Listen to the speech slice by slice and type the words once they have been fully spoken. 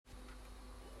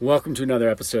Welcome to another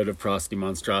episode of Prosody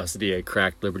Monstrosity, a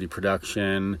Cracked Liberty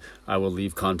production. I will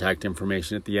leave contact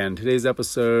information at the end. Today's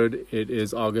episode, it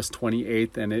is August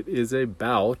 28th, and it is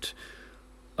about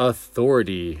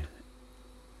authority.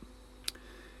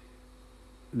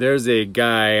 There's a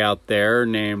guy out there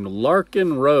named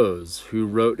Larken Rose who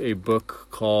wrote a book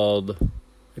called,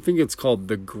 I think it's called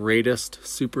The Greatest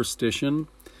Superstition.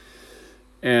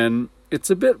 And it's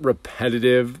a bit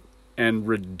repetitive and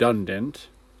redundant,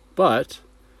 but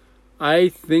I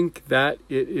think that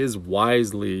it is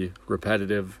wisely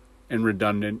repetitive and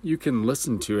redundant. You can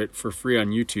listen to it for free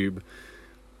on YouTube.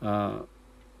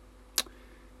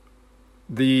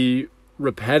 The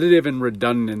repetitive and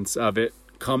redundance of it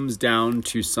comes down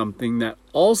to something that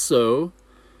also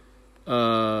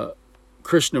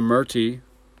Krishnamurti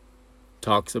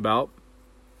talks about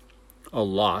a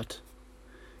lot.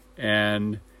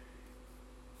 And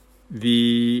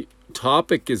the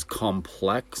topic is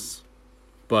complex,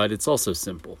 but it's also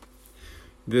simple.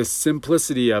 The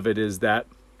simplicity of it is that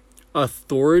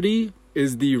authority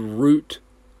is the root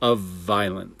of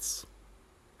violence.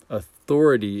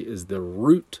 Authority is the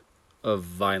root of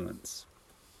violence.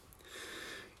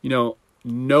 You know,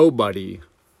 nobody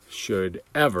should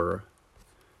ever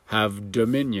have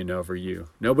dominion over you.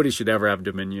 Nobody should ever have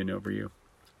dominion over you.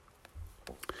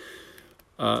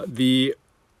 The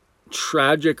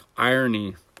tragic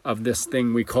irony of this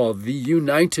thing we call the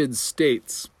United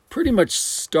States pretty much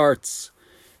starts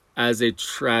as a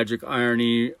tragic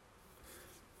irony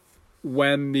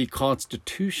when the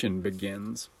Constitution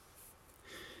begins.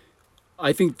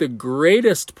 I think the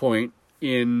greatest point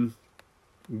in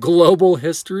global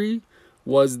history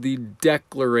was the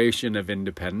Declaration of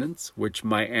Independence, which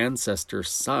my ancestors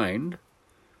signed.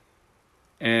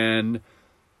 And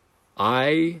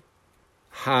I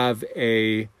have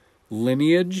a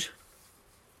lineage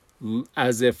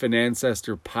as if an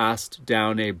ancestor passed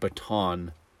down a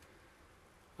baton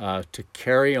to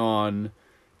carry on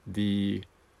the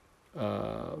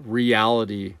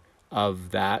reality of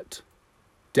that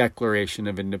Declaration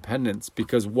of Independence.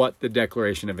 Because what the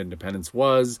Declaration of Independence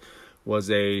was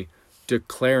a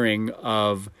declaring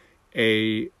of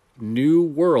a new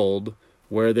world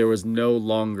where there was no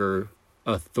longer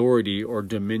authority or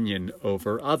dominion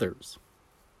over others.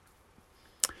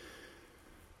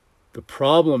 The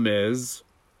problem is,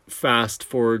 fast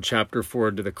forward chapter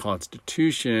 4 to the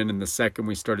Constitution, and the second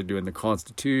we started doing the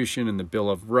Constitution and the Bill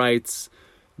of Rights,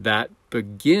 that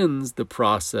begins the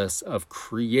process of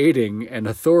creating an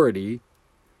authority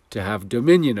to have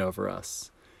dominion over us.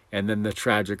 And then the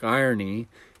tragic irony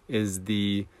is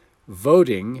the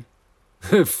voting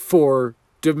for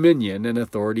dominion and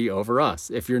authority over us.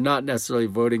 If you're not necessarily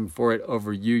voting for it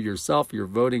over you yourself, you're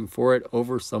voting for it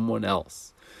over someone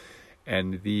else.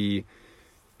 And the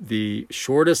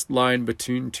shortest line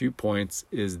between 2 points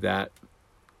is that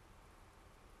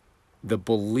the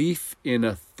belief in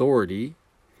authority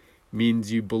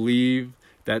means you believe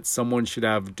that someone should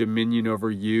have dominion over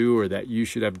you, or that you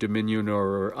should have dominion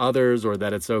over others, or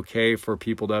that it's okay for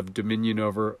people to have dominion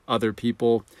over other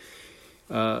people.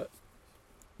 The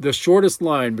shortest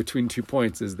line between 2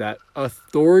 points is that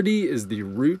authority is the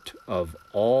root of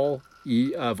all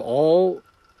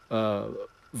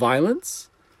violence,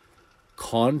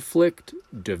 conflict,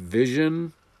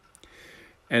 division,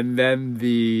 and then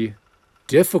the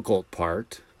difficult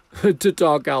part to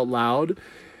talk out loud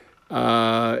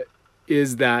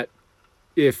is that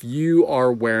if you are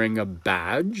wearing a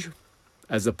badge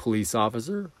as a police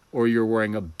officer, or you're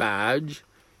wearing a badge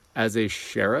as a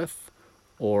sheriff,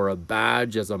 or a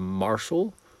badge as a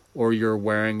marshal, or you're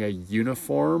wearing a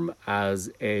uniform as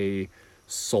a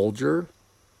soldier,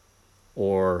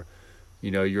 or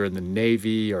you're in the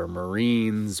Navy or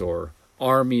Marines or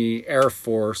Army, Air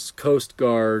Force, Coast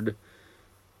Guard.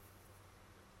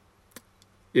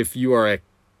 If you are a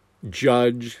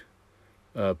judge,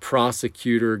 a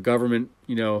prosecutor, government,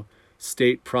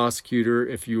 state prosecutor,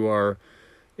 if you are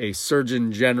a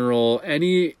surgeon general,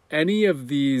 any of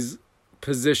these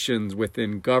positions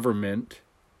within government,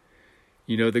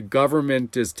 the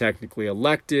government is technically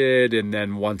elected, and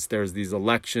then once there's these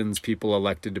elections, people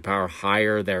elected to power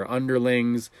hire their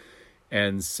underlings.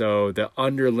 And so the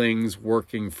underlings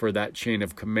working for that chain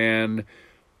of command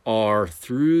are,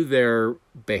 through their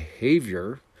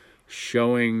behavior,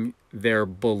 showing their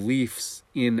beliefs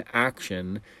in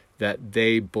action, that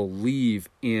they believe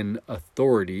in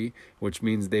authority, which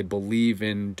means they believe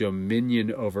in dominion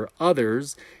over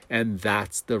others, and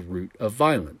that's the root of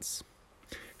violence.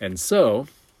 And so,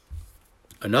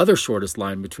 another shortest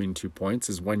line between 2 points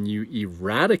is when you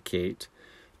eradicate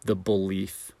the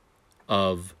belief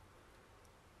of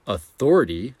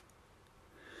authority,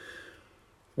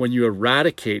 when you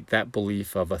eradicate that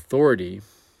belief of authority,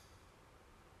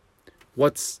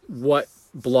 what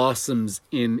blossoms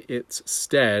in its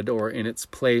stead or in its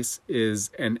place is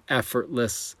an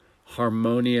effortlessness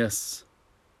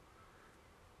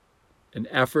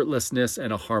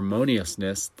and a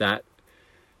harmoniousness that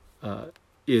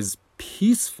is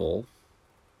peaceful,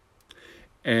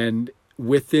 and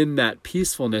within that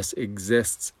peacefulness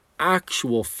exists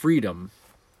actual freedom.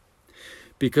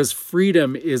 Because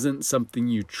freedom isn't something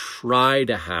you try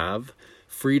to have.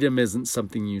 Freedom isn't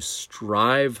something you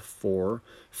strive for.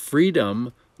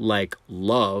 Freedom, like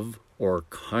love or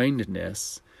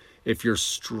kindness, if you're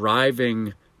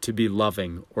striving to be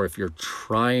loving or if you're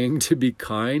trying to be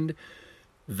kind,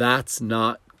 that's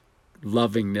not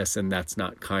lovingness and that's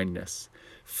not kindness.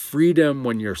 Freedom,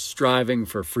 when you're striving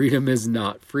for freedom, is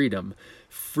not freedom.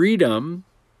 Freedom,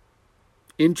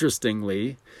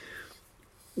 interestingly,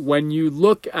 when you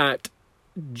look at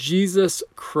Jesus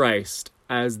Christ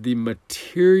as the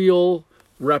material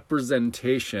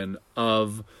representation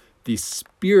of the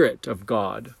Spirit of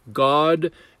God,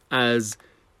 God as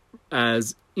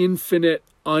infinite,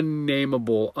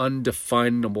 unnameable,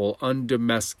 undefinable,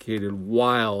 undomesticated,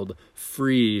 wild,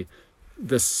 free,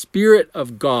 the Spirit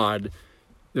of God,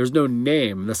 there's no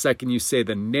name. The second you say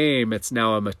the name, it's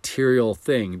now a material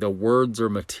thing. The words are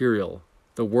material.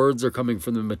 The words are coming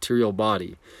from the material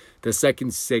body. The second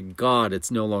you say God,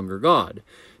 it's no longer God.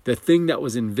 The thing that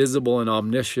was invisible and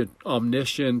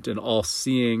omniscient and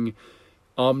all-seeing,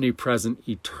 omnipresent,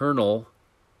 eternal,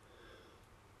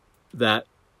 that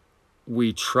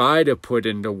we try to put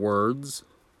into words,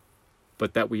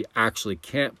 but that we actually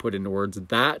can't put into words,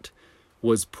 that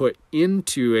was put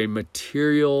into a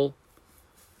material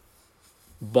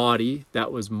body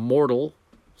that was mortal,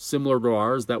 similar to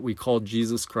ours, that we call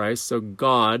Jesus Christ. So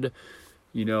God,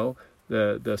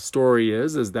 the story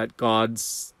is that God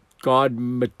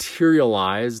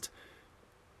materialized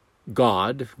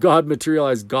God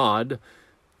materialized God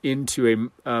into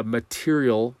a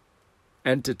material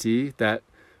entity that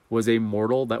was a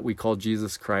mortal that we call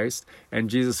Jesus Christ.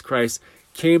 And Jesus Christ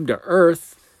came to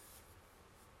earth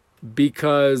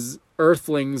because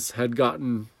earthlings had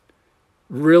gotten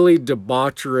really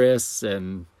debaucherous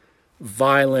and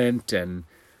violent and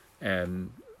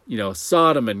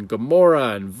Sodom and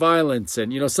Gomorrah and violence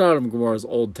and Sodom and Gomorrah is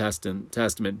Old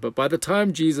Testament, but by the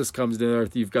time Jesus comes to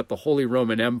earth, you've got the Holy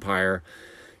Roman Empire,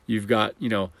 you've got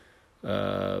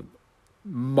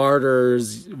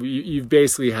martyrs, you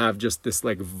basically have just this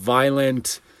like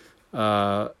violent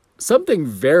something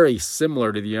very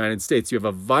similar to the United States. You have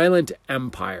a violent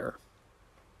empire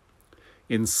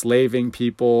enslaving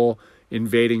people,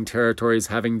 invading territories,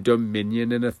 having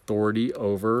dominion and authority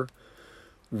over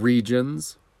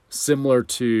regions, similar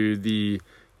to the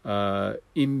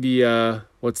India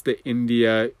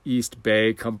East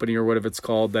Bay Company or whatever it's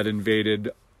called that invaded,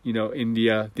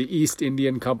 India, the East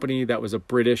Indian Company, that was a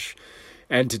British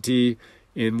entity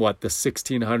in the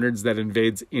 1600s that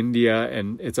invades India,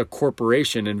 and it's a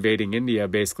corporation invading India,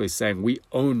 basically saying, we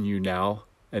own you now,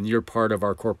 and you're part of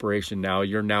our corporation now,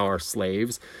 you're now our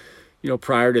slaves.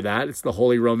 Prior to that, it's the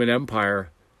Holy Roman Empire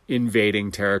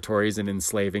invading territories and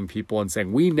enslaving people and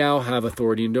saying, we now have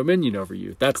authority and dominion over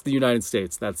you. That's the United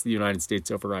States. That's the United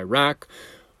States over Iraq,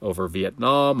 over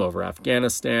Vietnam, over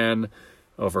Afghanistan,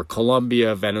 over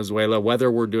Colombia, Venezuela.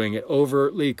 Whether we're doing it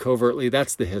overtly, covertly,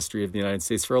 that's the history of the United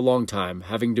States for a long time,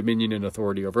 having dominion and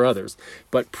authority over others.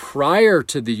 But prior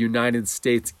to the United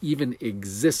States even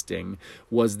existing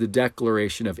was the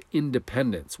Declaration of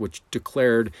Independence, which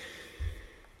declared,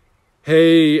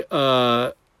 hey,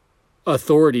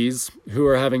 authorities who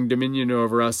are having dominion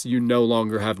over us, you no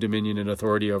longer have dominion and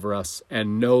authority over us,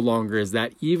 and no longer is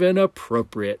that even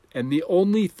appropriate. And the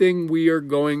only thing we are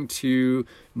going to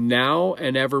now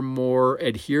and evermore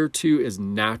adhere to is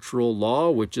natural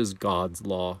law, which is God's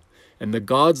law. And the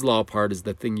God's law part is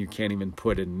the thing you can't even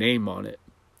put a name on it.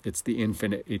 It's the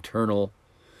infinite eternal.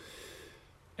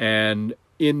 And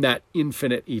in that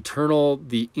infinite eternal,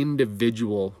 the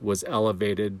individual was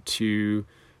elevated to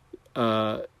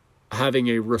having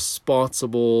a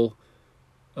responsible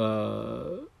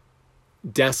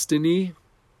destiny,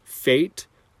 fate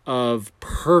of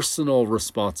personal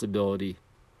responsibility,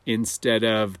 instead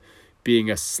of being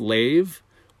a slave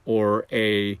or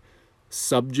a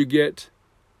subjugate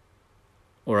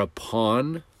or a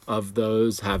pawn of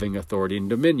those having authority and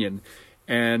dominion.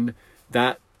 And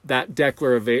that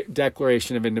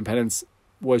Declaration of Independence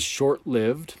was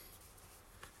short-lived,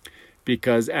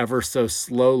 because ever so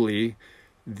slowly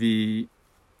the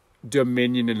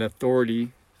dominion and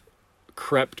authority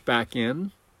crept back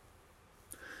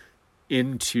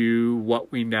into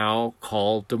what we now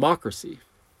call democracy.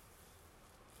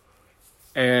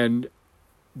 And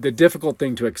the difficult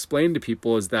thing to explain to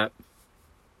people is that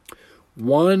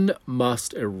one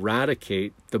must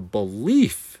eradicate the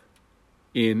belief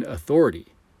in authority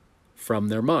from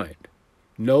their mind.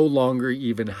 No longer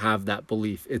even have that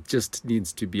belief. It just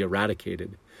needs to be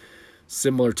eradicated.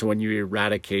 Similar to when you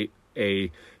eradicate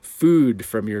a food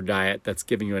from your diet that's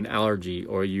giving you an allergy,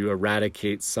 or you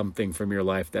eradicate something from your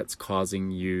life that's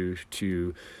causing you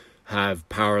to have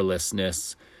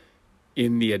powerlessness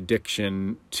in the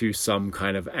addiction to some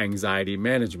kind of anxiety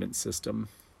management system.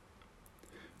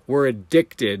 We're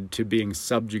addicted to being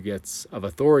subjugates of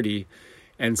authority,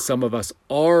 and some of us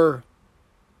are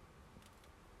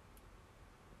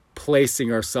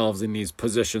placing ourselves in these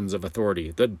positions of authority.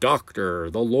 The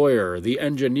doctor, the lawyer, the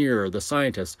engineer, the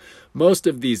scientist. Most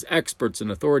of these experts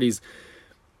and authorities,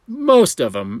 most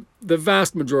of them, the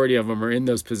vast majority of them, are in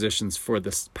those positions for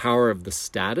the power of the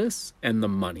status and the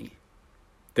money.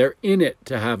 They're in it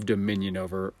to have dominion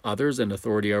over others and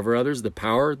authority over others, the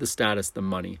power, the status, the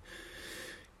money.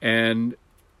 And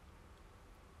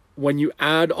when you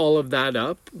add all of that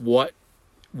up, what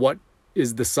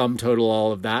is the sum total of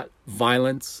all of that?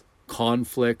 Violence,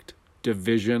 conflict,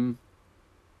 division.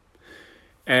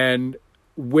 And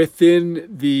within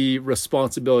the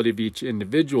responsibility of each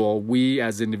individual, we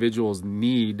as individuals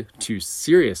need to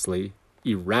seriously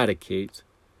eradicate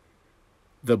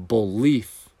the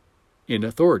belief in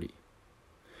authority.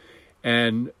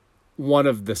 And one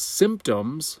of the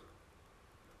symptoms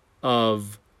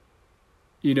of,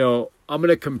 I'm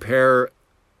going to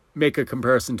make a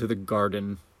comparison to the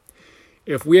garden.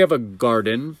 If we have a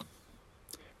garden,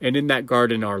 and in that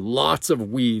garden are lots of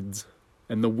weeds,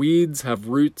 and the weeds have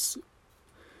roots,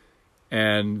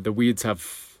 and the weeds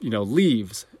have,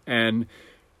 leaves. And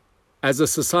as a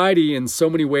society, in so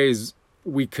many ways,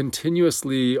 we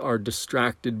continuously are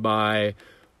distracted by,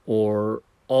 or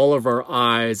all of our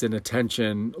eyes and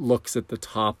attention looks at the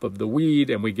top of the weed,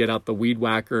 and we get out the weed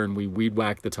whacker and we weed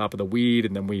whack the top of the weed,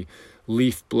 and then we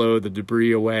leaf blow the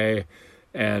debris away.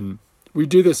 And we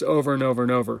do this over and over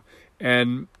and over.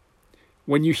 And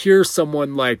when you hear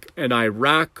someone like an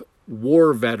Iraq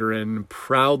war veteran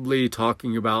proudly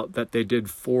talking about that they did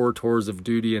 4 tours of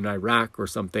duty in Iraq or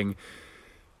something,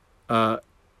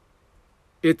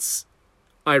 it's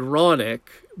ironic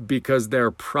because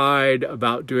their pride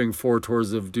about doing 4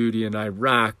 tours of duty in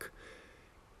Iraq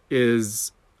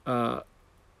is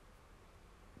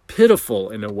pitiful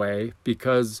in a way,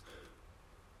 because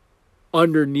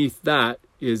underneath that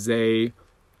is a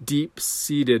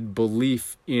deep-seated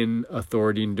belief in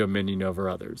authority and dominion over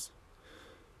others.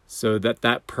 So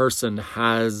that person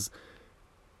has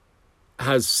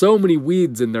so many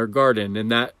weeds in their garden,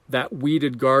 and that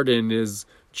weeded garden is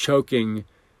choking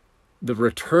the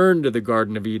return to the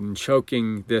Garden of Eden,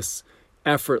 choking this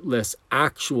effortless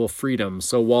actual freedom.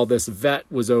 So while this vet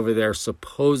was over there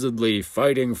supposedly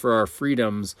fighting for our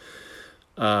freedoms,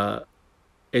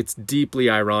 it's deeply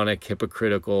ironic,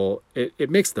 hypocritical.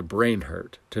 It makes the brain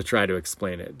hurt to try to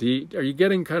explain it. Are you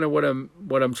getting kind of what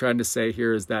I'm trying to say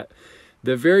here? Is that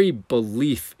the very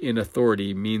belief in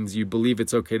authority means you believe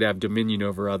it's okay to have dominion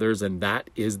over others, and that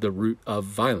is the root of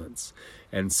violence.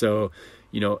 And so,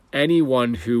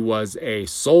 anyone who was a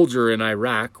soldier in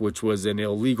Iraq, which was an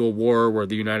illegal war where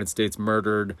the United States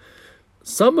murdered,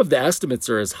 some of the estimates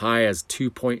are as high as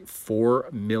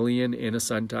 2.4 million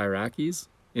innocent Iraqis,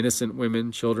 innocent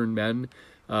women, children, men.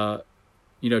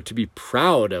 To be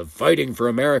proud of fighting for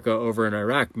America over in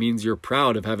Iraq means you're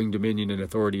proud of having dominion and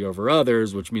authority over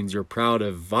others, which means you're proud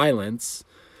of violence,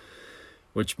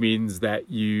 which means that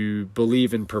you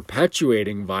believe in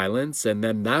perpetuating violence, and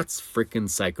then that's freaking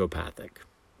psychopathic.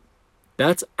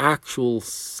 That's actual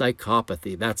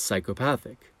psychopathy. That's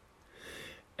psychopathic.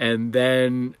 And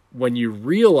then when you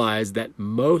realize that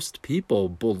most people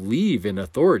believe in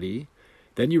authority,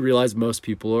 then you realize most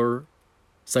people are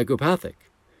psychopathic.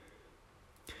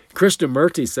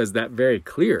 Krishnamurti says that very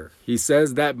clear. He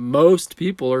says that most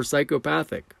people are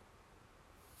psychopathic.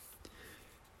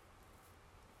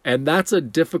 And that's a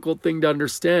difficult thing to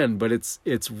understand, but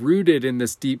it's rooted in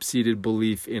this deep-seated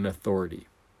belief in authority.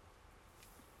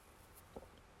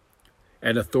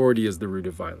 And authority is the root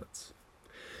of violence.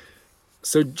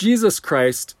 So Jesus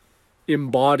Christ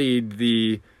embodied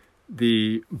the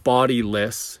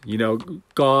bodiless.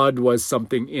 God was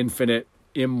something infinite,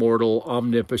 immortal,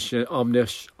 omnipotent,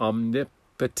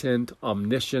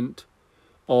 omniscient,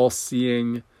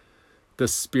 all-seeing. The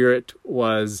Spirit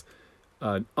was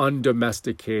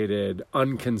undomesticated,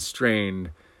 unconstrained.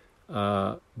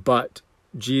 But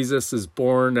Jesus is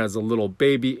born as a little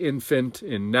baby infant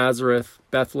in Nazareth,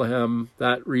 Bethlehem,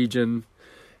 that region.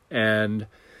 And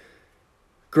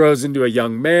grows into a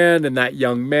young man, and that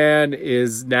young man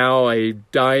is now a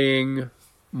dying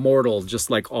mortal, just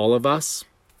like all of us.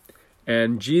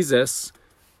 And Jesus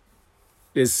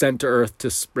is sent to earth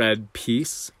to spread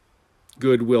peace,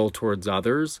 goodwill towards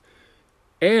others.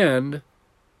 And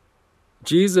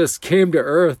Jesus came to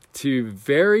earth to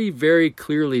very, very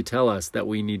clearly tell us that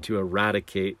we need to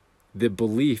eradicate the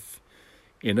belief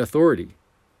in authority.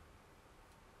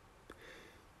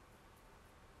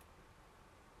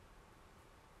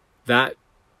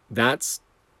 That's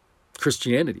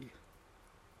Christianity.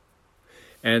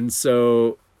 And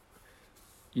so,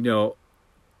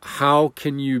 how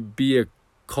can you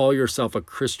call yourself a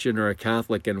Christian or a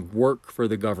Catholic and work for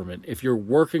the government? If you're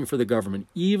working for the government,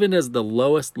 even as the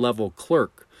lowest level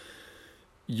clerk,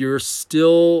 you're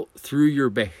still, through your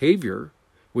behavior,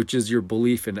 which is your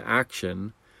belief in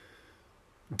action,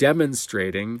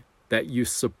 demonstrating that you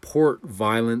support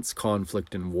violence,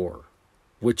 conflict, and war,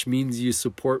 which means you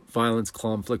support violence,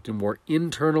 conflict, and war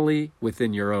internally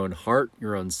within your own heart,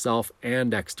 your own self,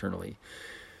 and externally,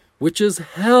 which is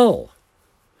hell,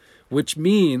 which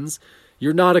means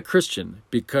you're not a Christian,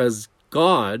 because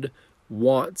God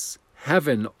wants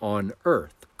heaven on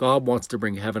earth. God wants to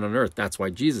bring heaven on earth. That's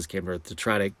why Jesus came to earth, to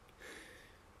try to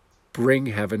bring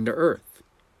heaven to earth.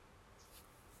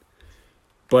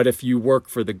 But if you work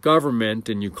for the government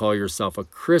and you call yourself a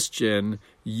Christian,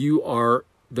 you are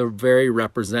the very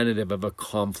representative of a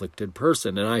conflicted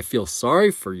person. And I feel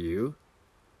sorry for you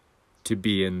to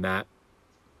be in that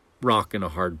rock and a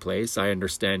hard place. I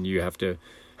understand you have to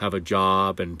have a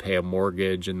job and pay a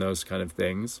mortgage and those kind of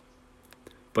things.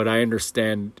 But I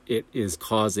understand it is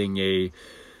causing a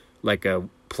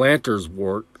planter's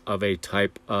wart of a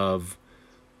type of,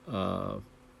 the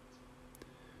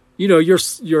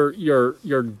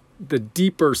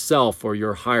deeper self or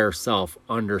your higher self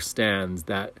understands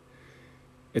that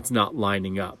it's not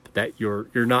lining up, that you're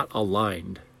not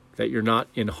aligned, that you're not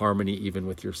in harmony even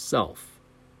with yourself.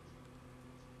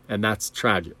 And that's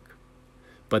tragic.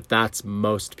 But that's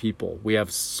most people. We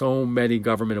have so many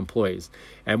government employees.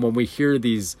 And when we hear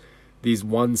these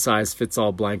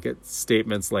one-size-fits-all blanket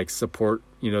statements like support,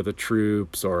 the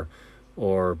troops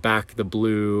or back the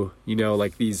blue,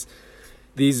 like these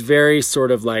very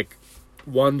sort of like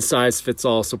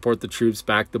one-size-fits-all, support the troops,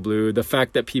 back the blue. The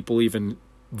fact that people even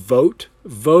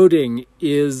voting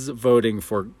is voting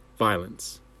for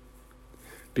violence.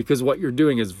 Because what you're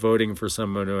doing is voting for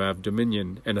someone who have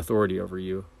dominion and authority over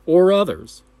you or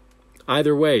others.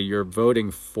 Either way, you're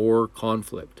voting for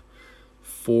conflict,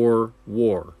 for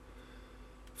war,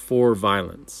 for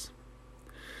violence.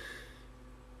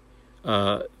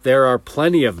 There are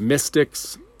plenty of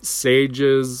mystics,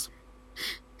 sages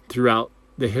throughout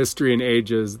the history and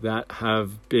ages that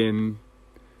have been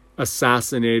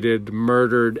assassinated,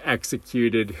 murdered,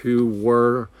 executed, who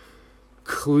were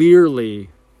clearly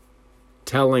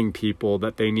telling people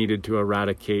that they needed to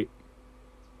eradicate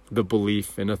the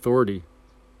belief in authority.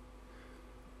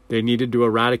 They needed to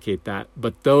eradicate that.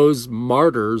 But those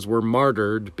martyrs were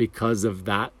martyred because of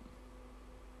that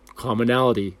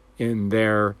commonality in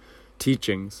their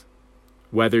teachings.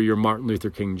 Whether you're Martin Luther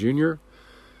King Jr.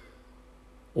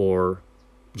 or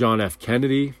John F.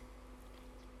 Kennedy,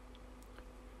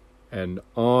 and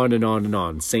on and on and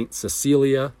on. Saint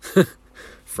Cecilia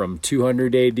from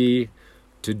 200 AD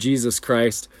to Jesus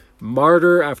Christ,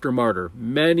 martyr after martyr.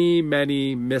 Many,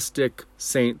 many mystic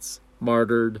saints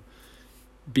martyred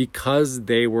because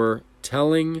they were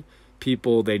telling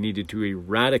people they needed to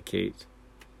eradicate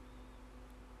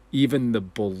even the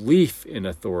belief in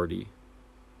authority.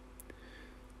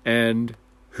 And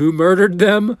who murdered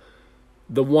them?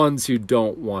 The ones who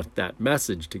don't want that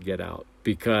message to get out.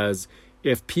 Because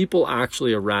if people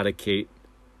actually eradicate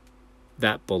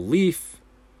that belief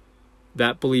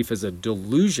is a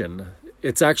delusion.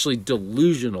 It's actually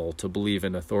delusional to believe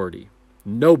in authority.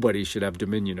 Nobody should have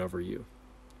dominion over you.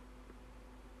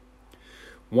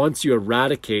 Once you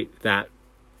eradicate that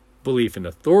belief in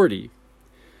authority,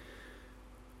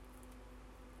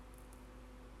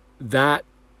 that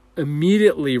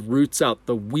immediately roots out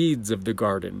the weeds of the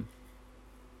garden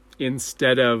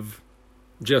instead of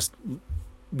just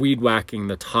weed whacking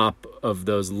the top of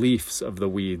those leaves of the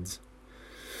weeds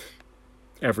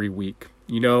every week.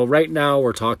 Right now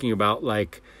we're talking about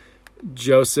like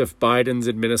Joseph Biden's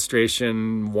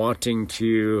administration wanting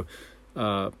to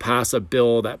pass a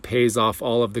bill that pays off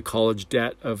all of the college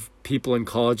debt of people in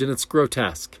college. And it's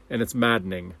grotesque and it's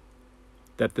maddening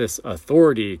that this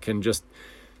authority can just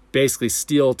basically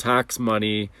steal tax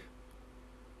money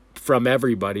from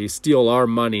everybody, steal our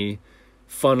money,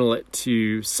 funnel it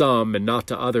to some and not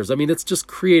to others. I mean, it's just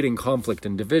creating conflict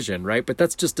and division, right? But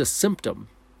that's just a symptom.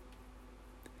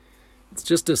 It's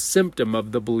just a symptom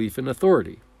of the belief in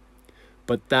authority.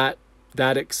 But that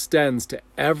extends to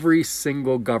every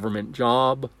single government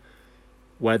job,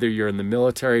 whether you're in the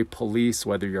military, police,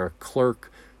 whether you're a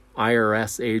clerk,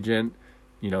 IRS agent,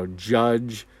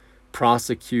 judge,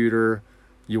 prosecutor,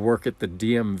 you work at the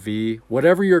DMV,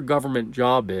 whatever your government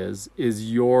job is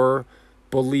your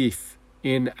belief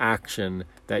in action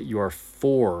that you are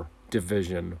for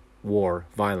division, war,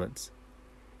 violence.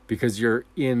 Because your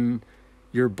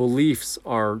beliefs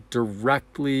are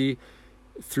directly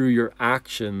through your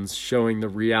actions showing the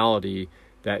reality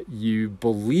that you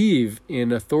believe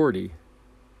in authority,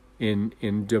 in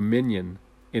dominion,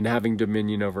 in having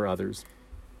dominion over others.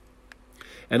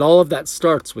 And all of that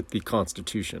starts with the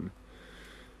Constitution.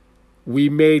 We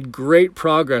made great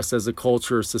progress as a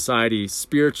culture, society,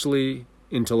 spiritually,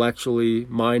 intellectually,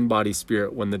 mind, body,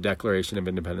 spirit, when the Declaration of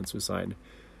Independence was signed.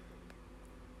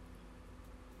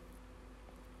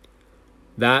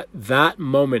 That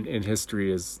moment in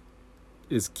history is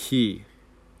key.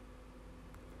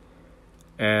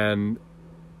 And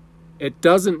it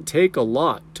doesn't take a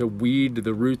lot to weed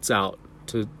the roots out,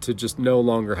 to just no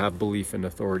longer have belief in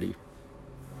authority.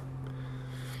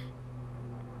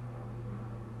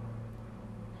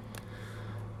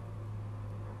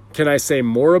 Can I say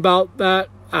more about that?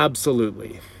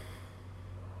 Absolutely.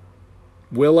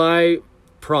 Will I?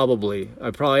 Probably. I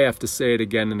probably have to say it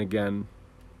again and again.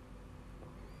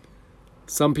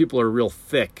 Some people are real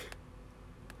thick.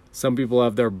 Some people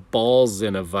have their balls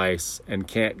in a vice and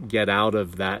can't get out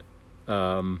of that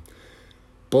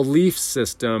belief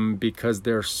system because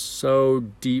they're so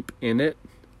deep in it,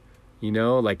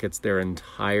 like it's their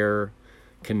entire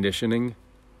conditioning.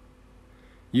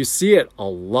 You see it a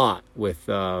lot with,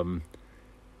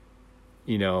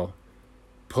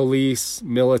 police,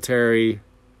 military.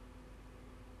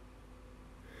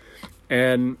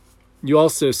 And you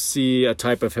also see a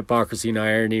type of hypocrisy and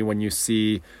irony when you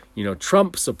see,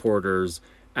 Trump supporters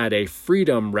at a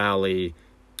freedom rally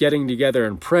getting together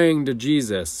and praying to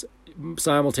Jesus,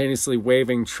 simultaneously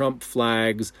waving Trump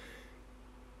flags.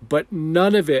 But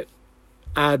none of it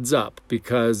adds up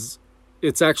because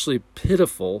it's actually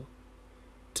pitiful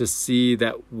to see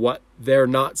that what they're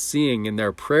not seeing in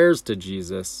their prayers to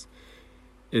Jesus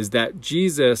is that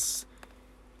Jesus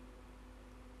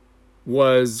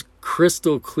was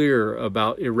crystal clear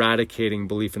about eradicating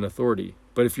belief in authority.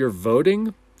 But if you're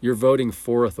voting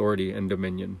for authority and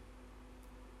dominion.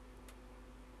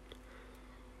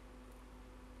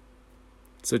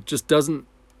 So it just doesn't,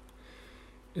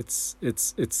 it's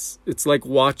like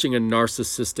watching a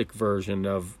narcissistic version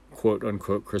of quote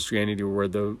unquote Christianity where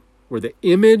the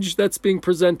image that's being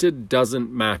presented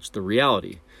doesn't match the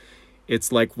reality.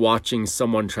 It's like watching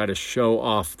someone try to show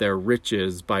off their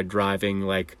riches by driving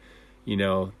back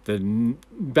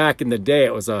in the day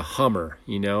it was a Hummer,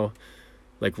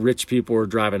 like rich people were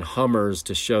driving Hummers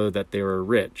to show that they were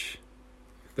rich.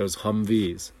 Those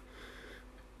Humvees.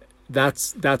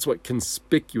 That's what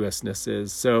conspicuousness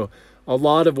is. So a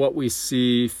lot of what we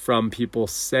see from people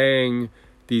saying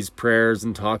these prayers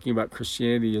and talking about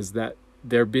Christianity is that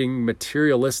they're being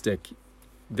materialistic.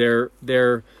 They're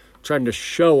trying to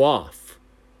show off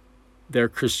their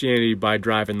Christianity by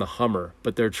driving the Hummer,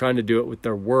 but they're trying to do it with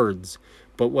their words.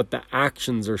 But what the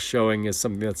actions are showing is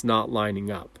something that's not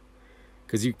lining up.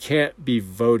 Because you can't be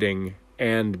voting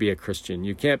and be a Christian.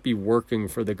 You can't be working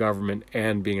for the government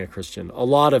and being a Christian. A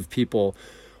lot of people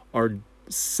are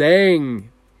saying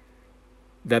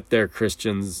that they're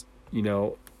Christians,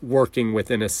 working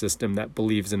within a system that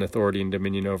believes in authority and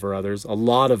dominion over others. A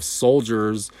lot of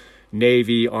soldiers,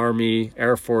 Navy, Army,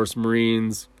 Air Force,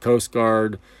 Marines, Coast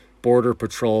Guard, Border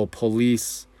Patrol,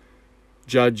 police,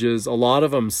 judges, a lot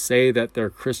of them say that they're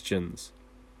Christians.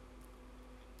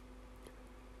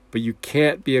 But you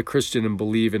can't be a Christian and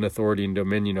believe in authority and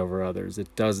dominion over others.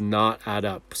 It does not add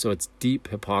up. So it's deep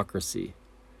hypocrisy.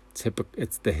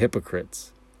 It's the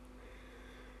hypocrites.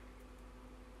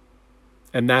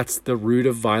 And that's the root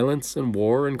of violence and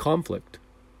war and conflict.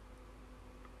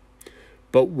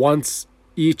 But once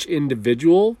each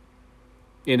individual,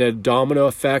 in a domino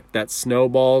effect that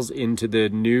snowballs into the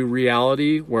new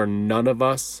reality where none of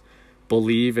us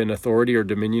believe in authority or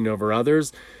dominion over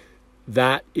others,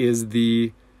 that's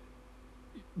the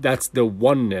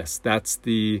oneness. That's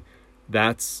the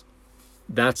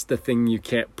thing you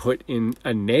can't put in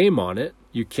a name on it.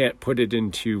 You can't put it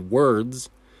into words.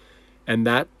 And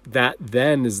that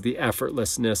then is the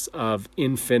effortlessness of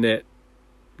infinite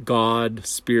God,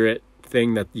 spirit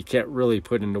thing that you can't really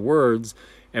put into words.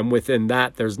 And within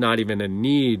that, there's not even a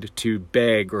need to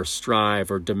beg or strive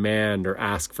or demand or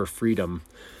ask for freedom.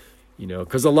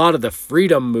 Because a lot of the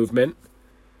freedom movement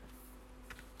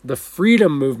The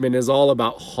freedom movement is all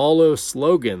about hollow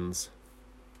slogans,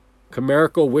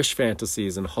 chimerical wish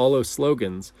fantasies and hollow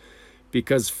slogans,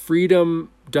 because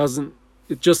freedom doesn't,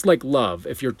 it's just like love.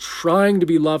 If you're trying to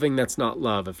be loving, that's not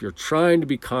love. If you're trying to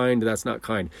be kind, that's not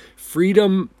kind.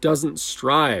 Freedom doesn't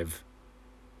strive.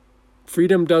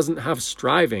 Freedom doesn't have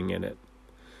striving in it.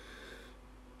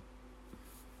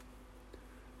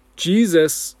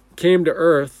 Jesus came to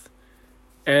earth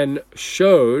and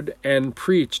showed and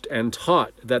preached and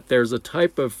taught that there's a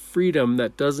type of freedom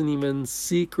that doesn't even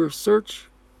seek or search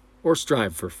or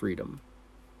strive for freedom.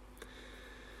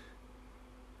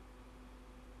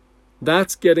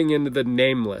 That's getting into the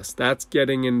nameless. That's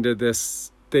getting into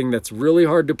this thing that's really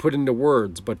hard to put into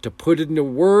words. But to put it into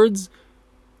words,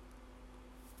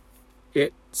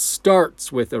 it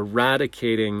starts with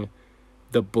eradicating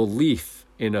the belief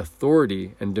in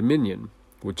authority and dominion,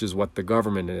 which is what the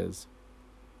government is.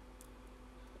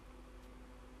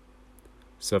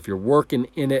 So if you're working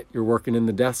in it, you're working in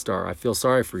the Death Star. I feel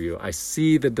sorry for you. I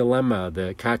see the dilemma,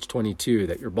 the catch-22,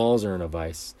 that your balls are in a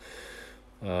vice.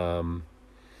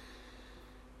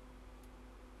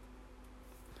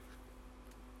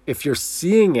 If you're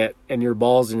seeing it and your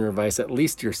balls in your vice, at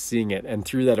least you're seeing it. And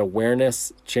through that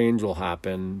awareness, change will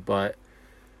happen. But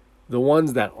the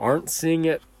ones that aren't seeing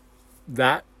it,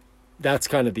 that's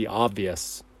kind of the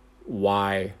obvious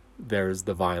why there's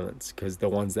the violence. Because the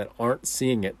ones that aren't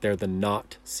seeing it, they're the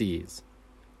not-sees.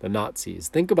 The Nazis.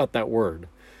 Think about that word.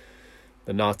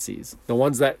 The Nazis. The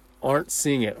ones that aren't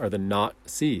seeing it are the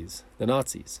not-sees. The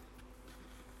Nazis.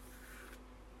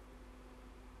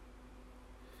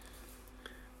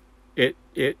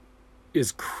 It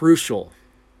is crucial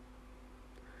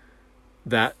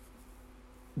that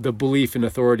the belief in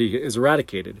authority is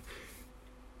eradicated.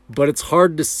 But it's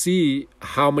hard to see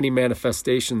how many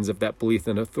manifestations of that belief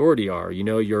in authority are. You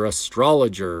know, your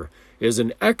astrologer is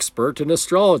an expert in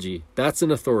astrology. That's an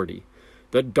authority.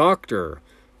 The doctor,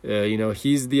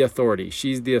 he's the authority.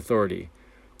 She's the authority.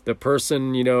 The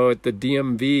person, at the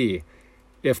DMV,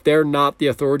 if they're not the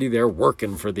authority, they're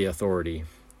working for the authority.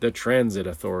 The transit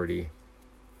authority.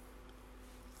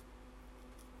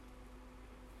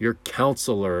 Your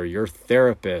counselor, your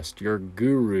therapist, your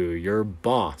guru, your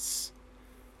boss.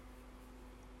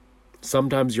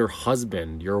 Sometimes your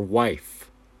husband, your wife.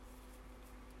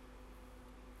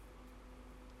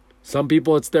 Some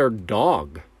people, it's their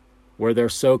dog, where they're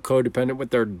so codependent with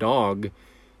their dog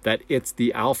that it's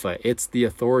the alpha, it's the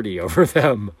authority over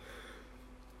them.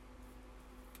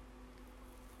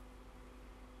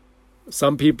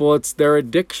 Some people, it's their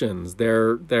addictions,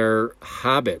 their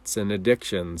habits and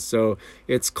addictions. So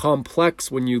it's complex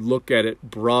when you look at it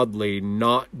broadly,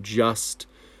 not just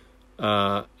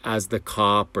as the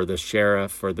cop or the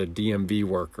sheriff or the DMV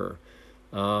worker.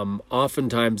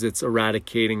 Oftentimes it's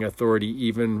eradicating authority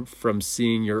even from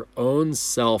seeing your own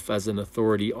self as an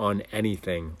authority on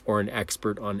anything or an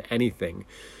expert on anything.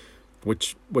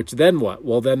 Which then what?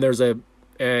 Well, then there's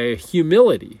a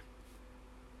humility.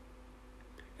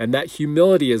 And that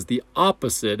humility is the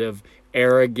opposite of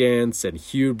arrogance and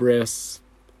hubris.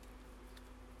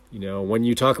 When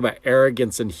you talk about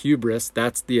arrogance and hubris,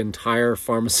 that's the entire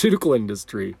pharmaceutical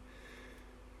industry.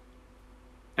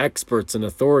 Experts and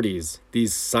authorities,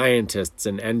 these scientists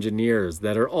and engineers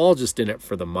that are all just in it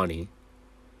for the money.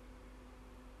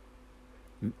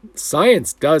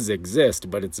 Science does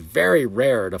exist, but it's very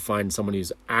rare to find someone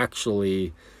who's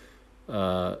actually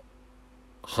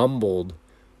humbled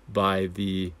by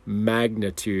the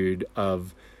magnitude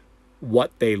of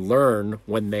what they learn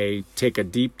when they take a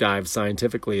deep dive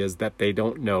scientifically is that they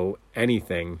don't know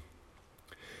anything.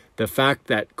 The fact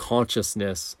that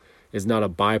consciousness is not a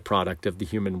byproduct of the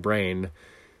human brain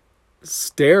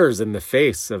stares in the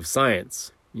face of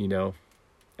science,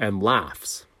 and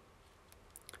laughs.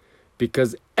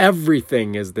 Because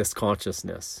everything is this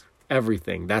consciousness.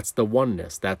 Everything. That's the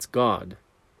oneness. That's God.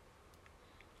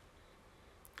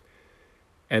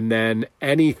 And then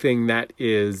anything that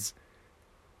is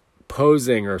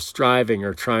posing or striving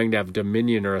or trying to have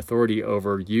dominion or authority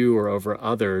over you or over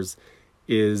others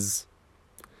is,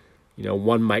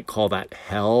 one might call that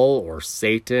hell or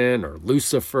Satan or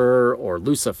Lucifer or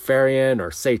Luciferian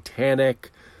or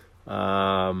satanic.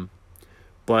 But,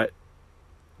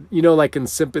 like in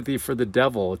Sympathy for the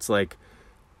Devil, it's like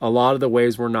a lot of the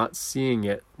ways we're not seeing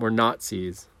it, we're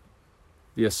Nazis.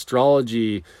 The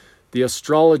astrology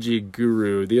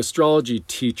guru, the astrology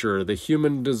teacher, the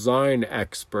human design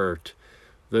expert,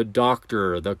 the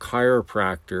doctor, the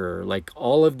chiropractor, like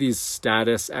all of these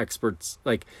status experts,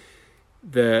 like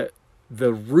the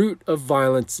root of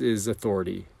violence is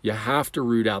authority. You have to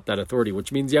root out that authority,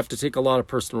 which means you have to take a lot of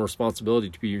personal responsibility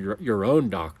to be your own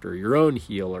doctor, your own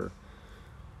healer.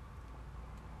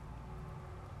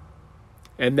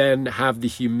 And then have the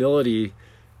humility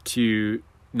to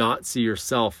not see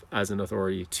yourself as an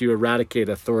authority, to eradicate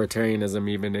authoritarianism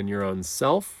even in your own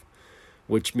self,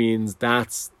 which means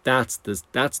that's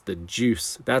the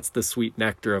juice, that's the sweet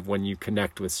nectar of when you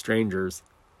connect with strangers,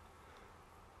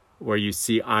 where you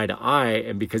see eye to eye,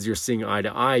 and because you're seeing eye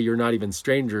to eye, you're not even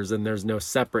strangers, and there's no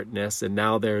separateness, and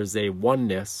now there's a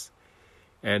oneness,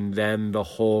 and then the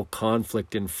whole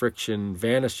conflict and friction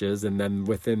vanishes, and then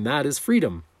within that is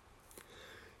freedom.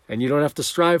 And you don't have to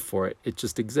strive for it, it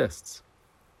just exists.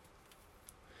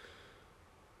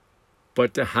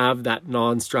 But to have that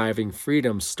non-striving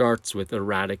freedom starts with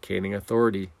eradicating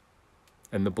authority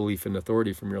and the belief in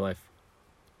authority from your life.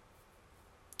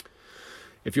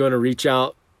 If you want to reach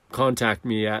out, contact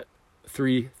me at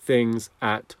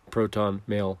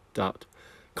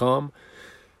 3things@protonmail.com.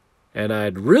 And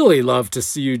I'd really love to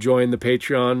see you join the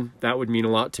Patreon. That would mean a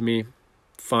lot to me.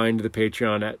 Find the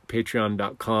Patreon at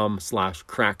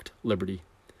patreon.com/crackedliberty.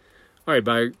 All right,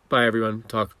 bye everyone.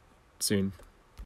 Talk soon.